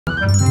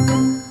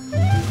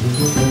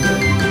Hello,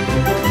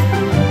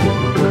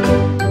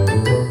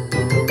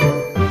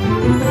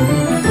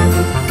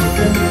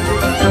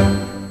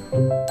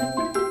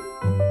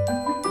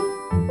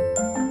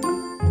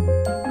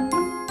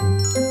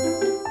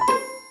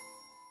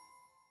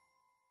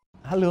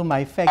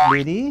 my fat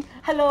lady.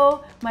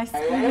 Hello, my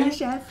skinny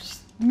chef,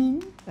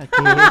 Ming.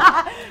 Okay.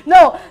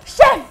 No,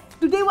 chef,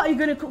 today what are you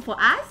going to cook for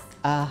us?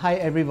 Hi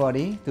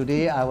everybody.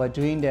 Today I was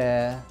doing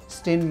the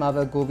steamed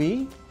marble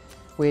goby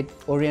with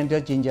Oriental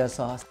ginger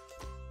sauce.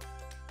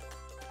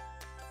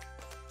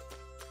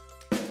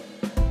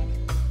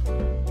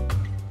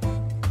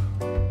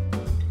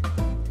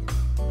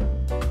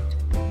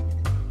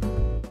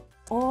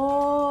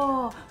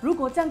 Oh, 如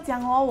果这样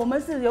讲哦，我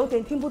们是有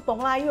点听不懂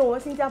啦，因为我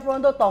们新加坡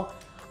人都懂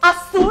阿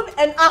孙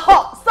and 阿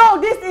霍。So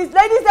this is,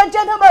 ladies and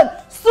gentlemen,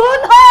 Sun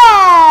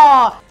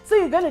Ho. So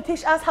you're going to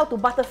teach us how to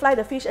butterfly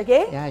the fish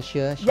again? Yeah,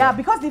 sure. Yeah,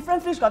 because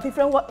different fish got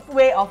different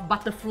way of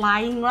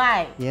butterflying,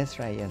 right? Yes,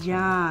 right. Yes. Yeah.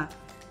 Right.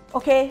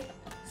 Okay.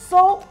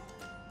 So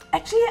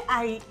actually,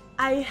 I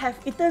have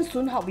eaten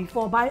Sun Ho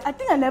before, but I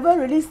think I never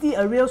really see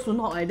a real Sun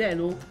Ho like that,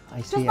 no?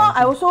 I see. Just now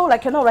I also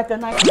like cannot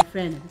recognize my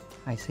friend.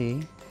 I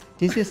see.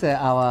 This is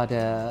our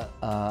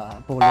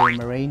polo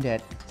marine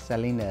that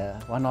selling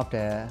one of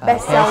the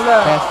best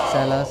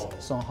sellers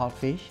Sun Ho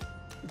fish.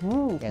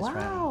 Ooh, yes,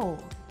 wow.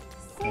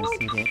 Right. So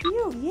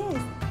cute, yes.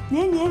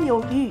 年年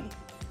有余.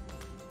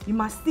 You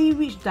must see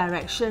which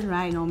direction,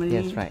 right, normally?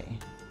 Yes, right.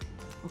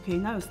 Okay,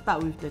 now you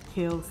start with the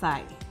tail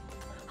side.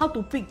 How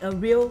to pick a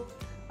real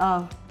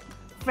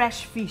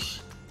fresh fish?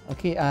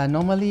 Okay,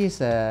 normally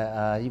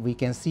we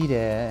can see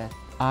the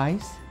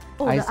eyes.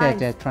 I said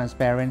the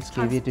transparent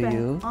give it to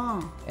you,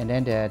 and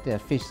then the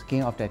fish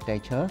skin of the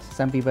texture.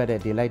 Some people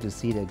they like to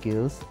see the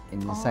gills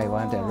inside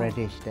one, the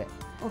reddish.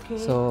 Okay.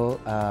 So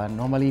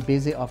normally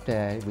basic of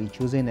we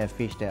choosing the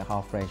fish that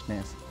have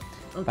freshness.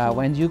 Okay. But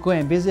when you go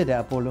and visit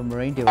the Apollo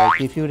Marine, they will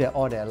give you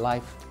all the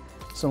life.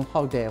 So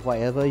how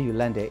whatever you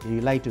learn that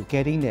you like to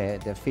getting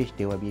the fish,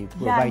 they will be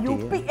provide to you.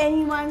 Yeah, you pick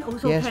anyone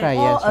also yes, can. Right,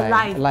 all yes,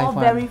 alive, right. all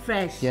very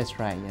fresh. Yes,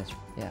 right. Yes,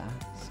 yeah.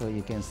 So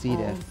you can see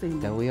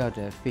the way of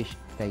the fish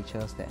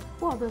textures there.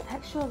 Wow, the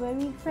texture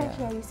very fresh.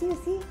 Yeah, you see.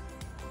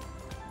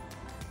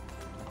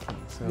 Okay,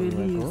 so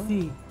really, you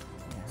see.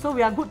 Yeah. So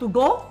we are good to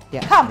go.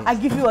 Yeah, come, please. I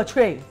give you a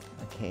tray.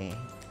 Okay.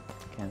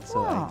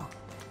 So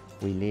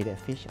we lay the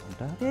fish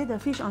on top. Lay the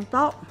fish on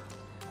top.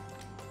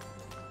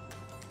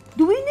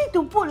 Do we need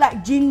to put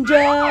like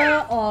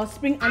ginger or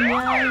spring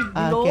onion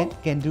below?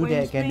 Can do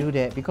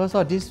that because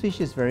this fish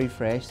is very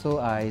fresh. So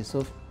I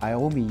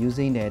won't be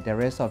using the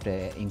rest of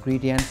the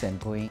ingredients and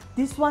going.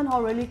 This one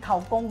really 考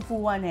功夫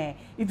one eh.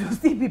 If you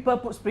see people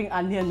put spring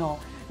onion,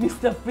 means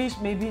the fish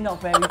maybe not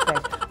very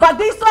fresh. But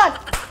this one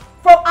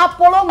from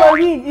Apollo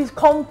Marine is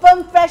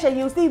confirmed fresh, and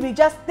you see we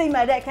just steam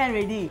like that can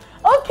ready.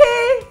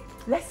 Okay,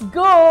 let's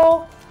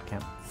go.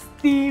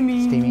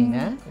 Steaming,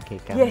 huh? Okay,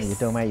 come. Yes. You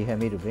don't mind, you help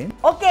me to bring?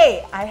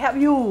 Okay, I help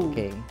you.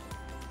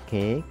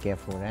 Okay,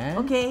 careful, huh?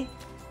 Okay.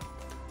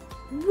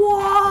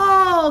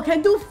 Wow,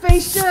 can do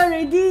facial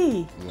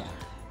already. Yeah,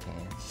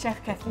 okay.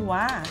 Chef, careful,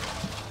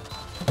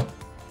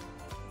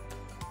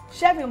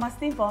 Chef, you must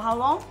steam for how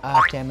long?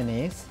 10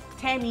 minutes.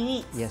 10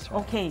 minutes? Yes,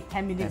 right. Okay,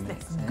 10 minutes, 10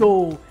 minutes, let's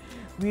go.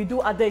 We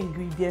do other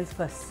ingredients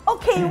first.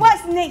 Okay,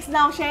 what's next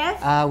now, Chef?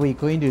 We're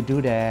going to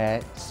do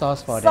the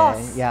sauce for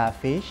the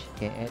fish.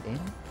 Can add in.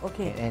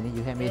 Okay. And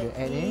you help me to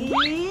add in?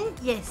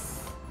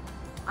 Yes.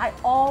 I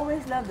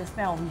always love the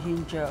smell of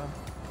ginger.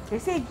 They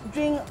say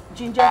drink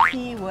ginger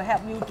tea will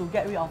help you to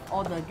get rid of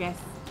all the gas.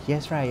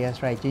 Yes,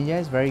 right. Ginger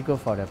is very good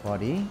for the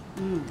body.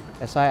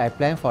 That's why I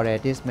plan for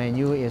this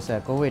menu is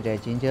go with the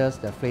gingers,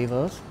 the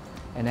flavors,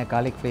 and the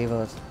garlic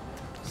flavors.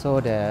 So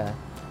the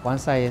one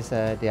side is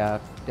they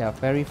are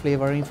very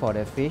flavoring for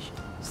the fish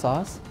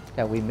sauce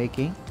that we're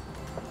making,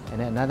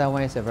 and another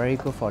one is very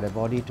good for the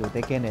body to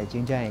take in the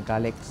ginger and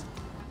garlic.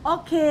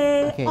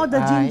 Okay. All the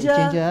ginger.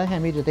 Ginger,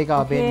 help me to take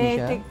out a bit,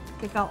 Michelle.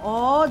 Take out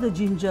all the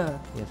ginger.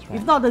 Yes, right.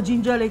 If not the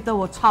ginger later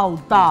will 炒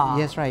大.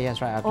 Yes, right.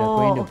 After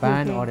going to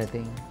burn all the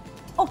thing.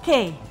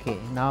 Okay. Okay.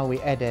 Now we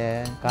add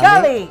the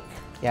garlic.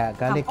 Yeah,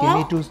 garlic. Give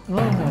me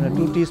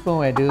 2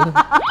 teaspoons. I do.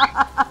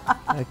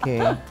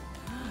 Okay.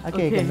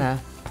 Okay.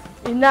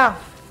 Enough.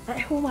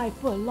 At home I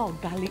put a lot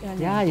of garlic.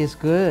 Yeah, it's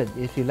good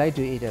if you like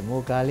to eat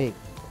more garlic.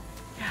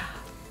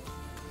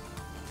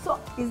 So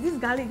is this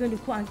garlic going to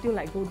cook until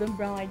like golden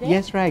brown like that?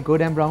 Yes, right,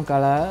 golden brown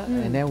color,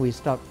 and then we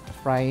stop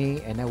frying,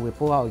 and then we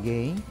pull out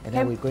again, and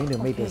then we're going to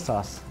make the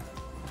sauce.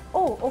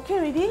 Oh, okay,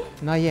 ready?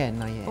 Not yet.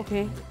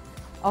 Okay.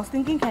 I was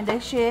thinking, can they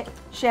share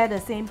the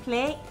same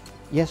plate?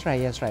 Yes,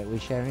 right. We're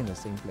sharing the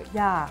same plate.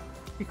 Yeah,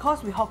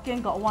 because we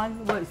Hokkien got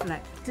one word, it's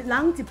like 一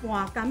人一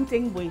半感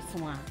情袂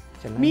散.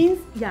 Means,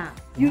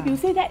 you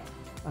say that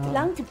一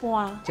人一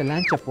半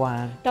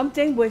感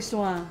情袂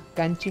散.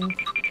 感情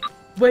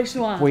袂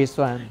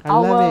散. I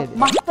love Our it.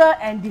 master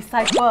and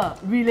disciple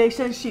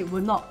relationship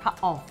will not cut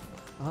off.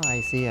 Oh,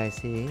 I see.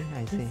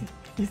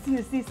 You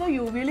see. So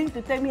you're willing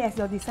to take me as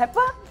your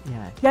disciple?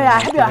 Yeah.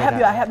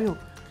 I help you.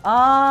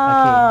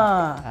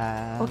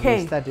 Ah.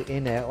 We start to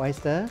in the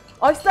oyster.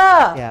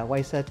 Oyster. Yeah,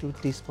 oyster 2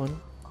 teaspoons.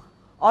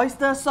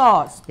 Oyster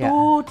sauce. Yeah.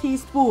 2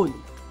 teaspoons.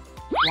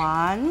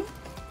 1,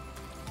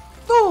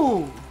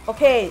 2.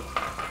 Okay.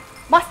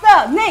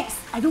 Master, next.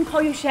 I don't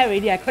call you chef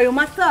already. I call you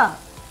master.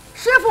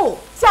 师傅，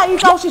下一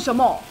招是什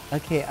么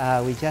Okay,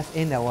 we just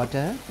in the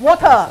water.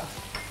 ？Water。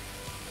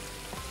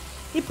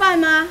一半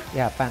吗？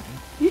 Yeah, 半。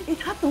咦，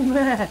他懂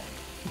嘞。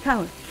你看，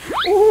哦。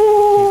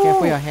Okay,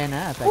 careful your hand,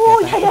 ah.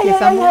 Okay,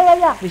 some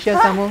more. We share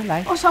some more,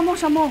 来。哦，什么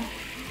什么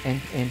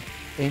In.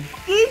 ？In.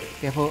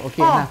 Careful.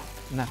 Okay,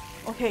 enough.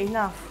 Okay,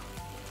 enough.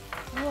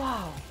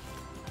 Wow.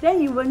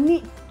 Then you will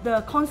need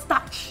the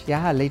cornstarch.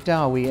 Yeah, later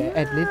on we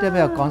add little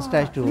bit of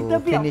cornstarch to Little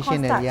bit of finish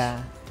in it. cornstarch. Yeah.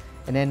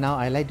 And then now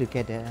I like to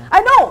get the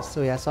I know.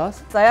 soya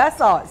sauce. Soya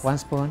sauce. 1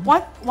 spoon.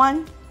 One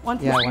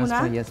Yeah, teaspoon. 1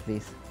 spoon. Yes,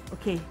 please.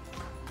 Okay.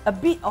 A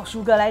bit of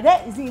sugar like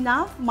that. Is it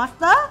enough,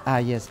 master?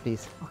 Yes,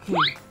 please. Okay.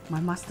 My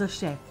master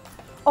chef.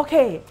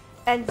 Okay.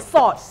 And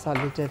salt. Salt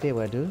little bit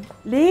will do.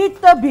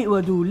 Little bit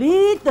will do.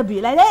 Little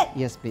bit like that.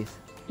 Yes, please.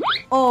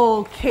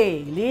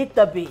 Okay.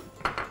 Little bit.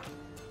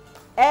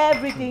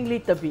 Everything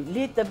little bit.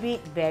 Little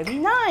bit. Very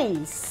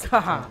nice.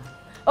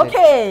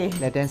 Okay.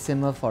 Let them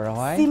simmer for a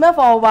while. Simmer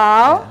for a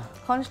while. Yeah.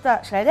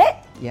 Cornstarch like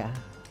that. Yeah.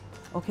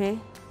 Okay.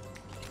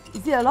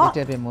 Is it a lot?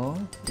 Little bit more.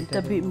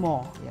 Little bit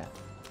more. Yeah.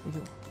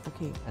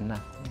 Okay.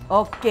 Enough.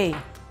 Okay.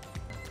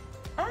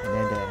 And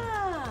then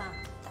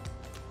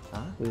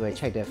we will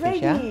check the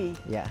fish. Ready.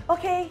 Yeah.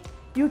 Okay.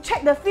 You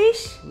check the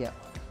fish. Yeah.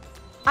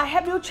 I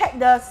help you check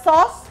the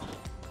sauce.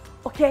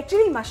 Okay.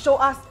 Actually, you must show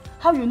us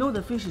how you know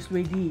the fish is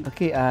ready.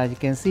 Okay. You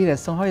can see that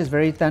somehow it's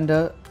very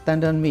tender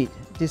meat.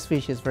 This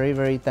fish is very,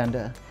 very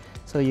tender.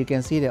 So you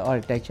can see that all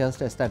the textures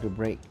that start to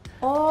break.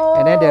 Oh.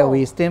 And then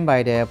we steam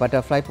by the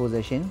butterfly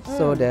position.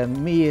 So the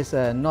meat is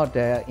not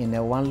in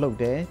one look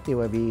there. They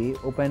will be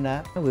opened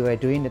up. We were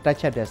doing the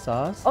touch up the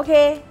sauce.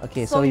 Okay.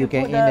 Okay, so you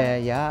can put in there,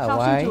 yeah, a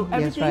while. Yes,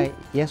 everything? right.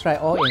 Yes, right.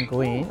 All can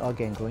go in. All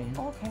can go in.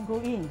 All can go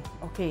in.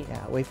 Okay.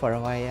 Yeah, wait for a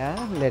while. Yeah,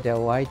 let the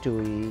wine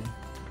to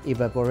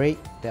evaporate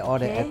all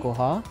the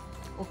alcohol.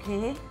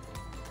 Okay.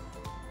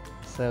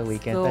 So we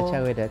can touch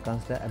up with the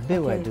constant. A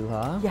bit will do,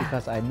 huh? Yeah.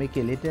 Because I make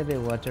it a little bit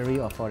watery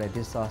or for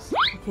this sauce.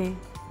 Okay.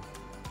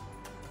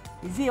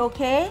 Is it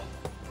okay?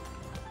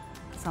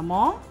 Some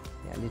more?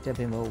 Yeah, a little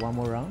bit more. One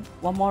more round.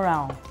 One more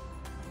round.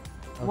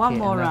 Okay, One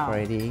more enough round.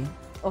 already.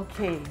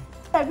 Okay.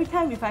 Every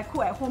time if I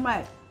cook at home,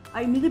 right,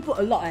 I immediately put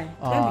a lot,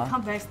 then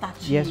become very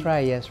starchy. Yes,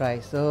 right. Yes,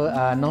 right. So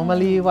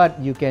normally, what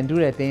you can do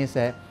the thing is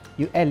that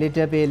you add a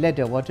little bit, let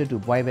the water to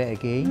boil back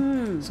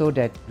again, so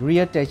that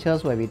real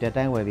textures will be the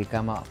time will be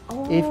come out.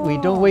 If we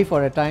don't wait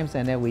for the times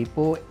and then we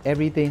pour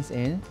everything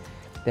in,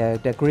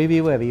 the gravy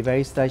will be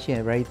very starchy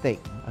and very thick.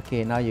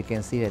 Okay, now you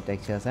can see the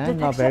textures.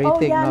 Not very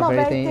thick, not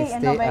very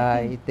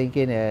thin.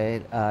 Thinking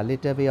a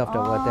little bit of the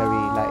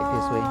watery like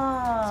this way.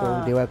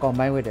 So they will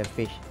combine with the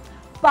fish.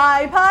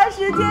 摆盘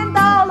时间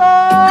到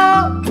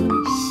了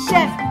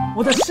 ，Chef，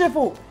 我的师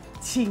傅，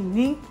请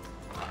您。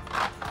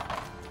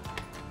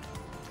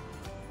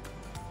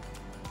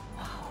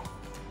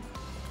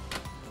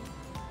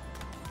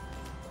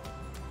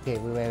Okay,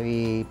 we will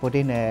be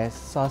putting the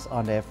sauce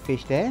on the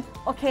fish there.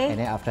 Okay. And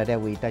then after that,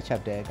 we touch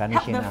up the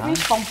garnishing. Help the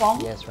fish pom pom.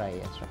 Yes, right.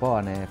 Yes, right. Pour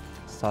on the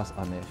sauce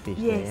on the fish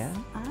there. Yes. Yeah?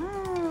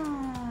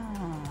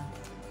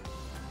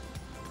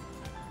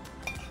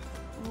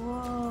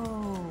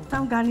 Whoa.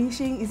 Some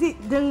garnishing. Is it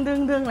deng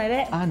deng deng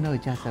like that? No,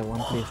 just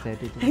one place there.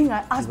 I think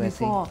I asked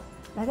before.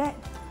 Like that?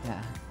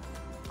 Yeah.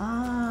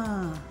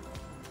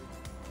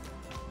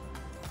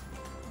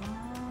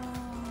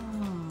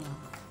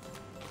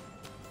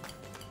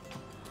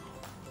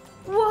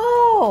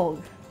 Whoa!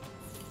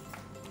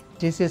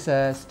 This is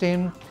a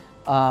steamed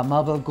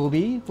marble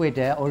goby with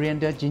the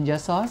Oriental ginger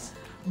sauce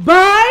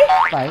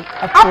By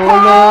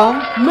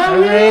Apollo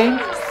Marine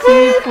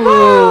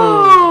Seafood.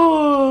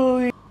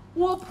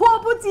 我迫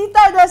不及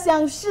待的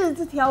想试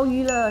这条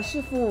鱼了，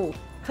师傅，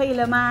可以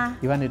了吗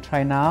You want to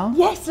try now?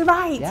 ？Yes,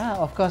 right. Yeah,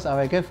 of course. I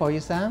will get for you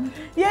some.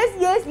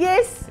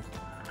 Yes.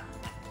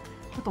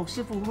 不懂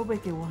师傅会不会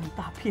给我很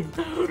大片？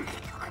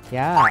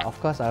 Yeah, of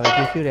course. I will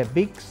give you the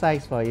big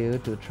size for you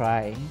to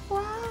try.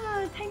 哇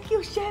 ，Thank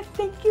you, Chef.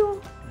 Thank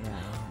you.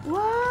 Yeah.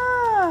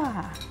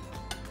 哇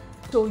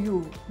 ，show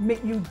you,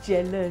 make you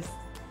jealous.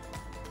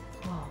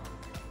 哇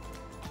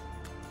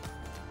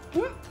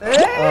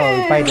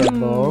，Oh, bite the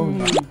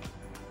bone.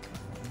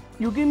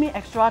 You give me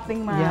extra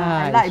thing 吗 Yeah,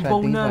 I like extra thing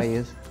for bonus.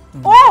 you.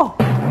 哦，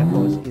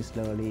 Careful, eat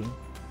slowly.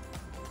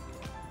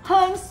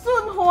 很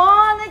顺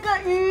滑那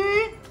个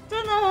鱼，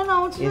真的很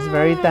好吃。 It's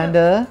very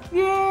tender.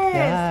 Yes.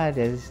 Yeah,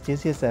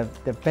 this is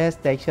the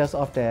best textures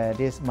of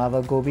this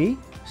marble goby.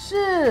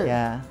 是。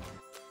 Yeah.